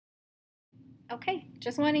Okay,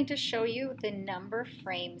 just wanting to show you the Number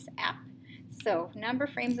Frames app. So Number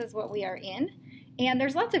Frames is what we are in, and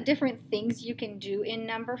there's lots of different things you can do in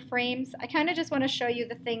Number Frames. I kind of just want to show you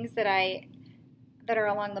the things that are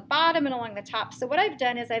along the bottom and along the top. So what I've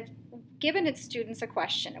done is I've given its students a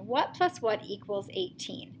question: what plus what equals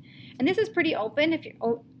 18? And this is pretty open, if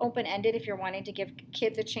you're open-ended, if you're wanting to give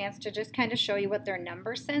kids a chance to just kind of show you what their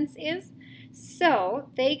number sense is. So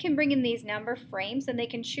they can bring in these number frames and they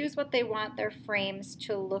can choose what they want their frames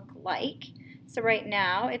to look like. So right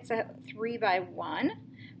now it's a 3 by 1.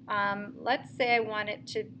 Let's say I want it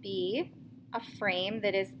to be a frame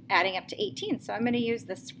that is adding up to 18. So I'm going to use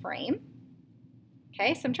this frame.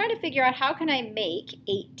 Okay, so I'm trying to figure out how can I make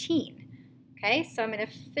 18. Okay, so I'm going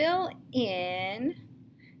to fill in,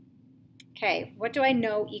 okay, what do I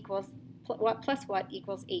know equals, what plus what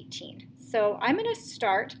equals 18? So I'm going to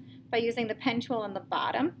start by using the pen tool on the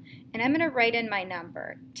bottom, and I'm going to write in my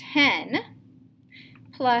number. 10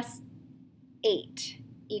 plus 8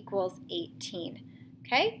 equals 18.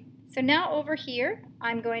 Okay, so now over here,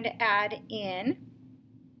 I'm going to add in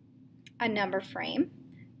a number frame,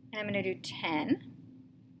 and I'm going to do 10.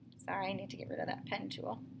 Sorry, I need to get rid of that pen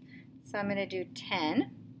tool. So I'm going to do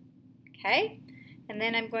 10, okay? And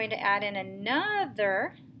then I'm going to add in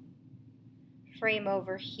another frame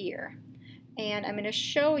over here. And I'm going to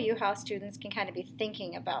show you how students can kind of be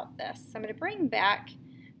thinking about this. So I'm going to bring back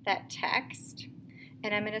that text,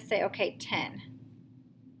 and I'm going to say, okay, 10.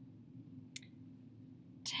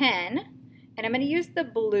 10, and I'm going to use the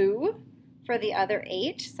blue for the other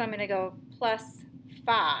 8. So I'm going to go plus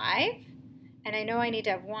 5, and I know I need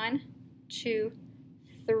to have 1, 2,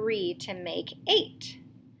 3 to make 8.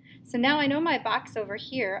 So now I know my box over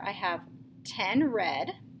here, I have 10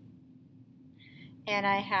 red, and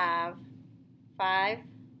I have 5,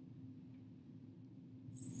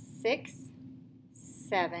 6,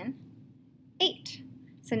 7, 8.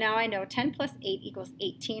 So now I know 10 plus 8 equals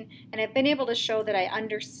 18, and I've been able to show that I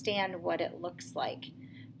understand what it looks like.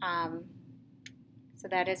 So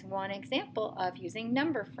that is one example of using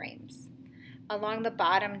number frames. Along the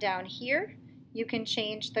bottom down here, you can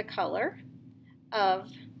change the color of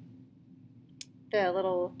the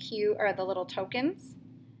little cue or the little tokens.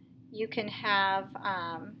 You can have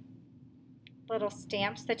little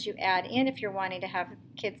stamps that you add in if you're wanting to have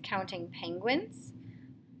kids counting penguins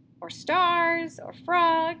or stars or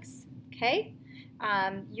frogs. Okay.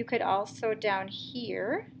 You could also down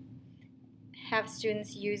here have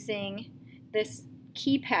students using this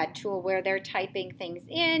keypad tool where they're typing things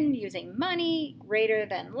in using money, greater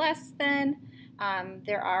than, less than.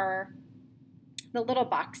 There are the little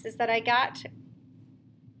boxes that I got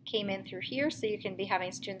came in through here, so you can be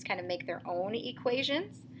having students kind of make their own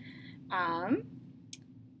equations.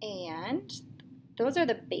 And those are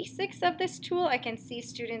the basics of this tool. I can see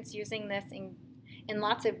students using this in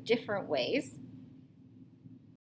lots of different ways.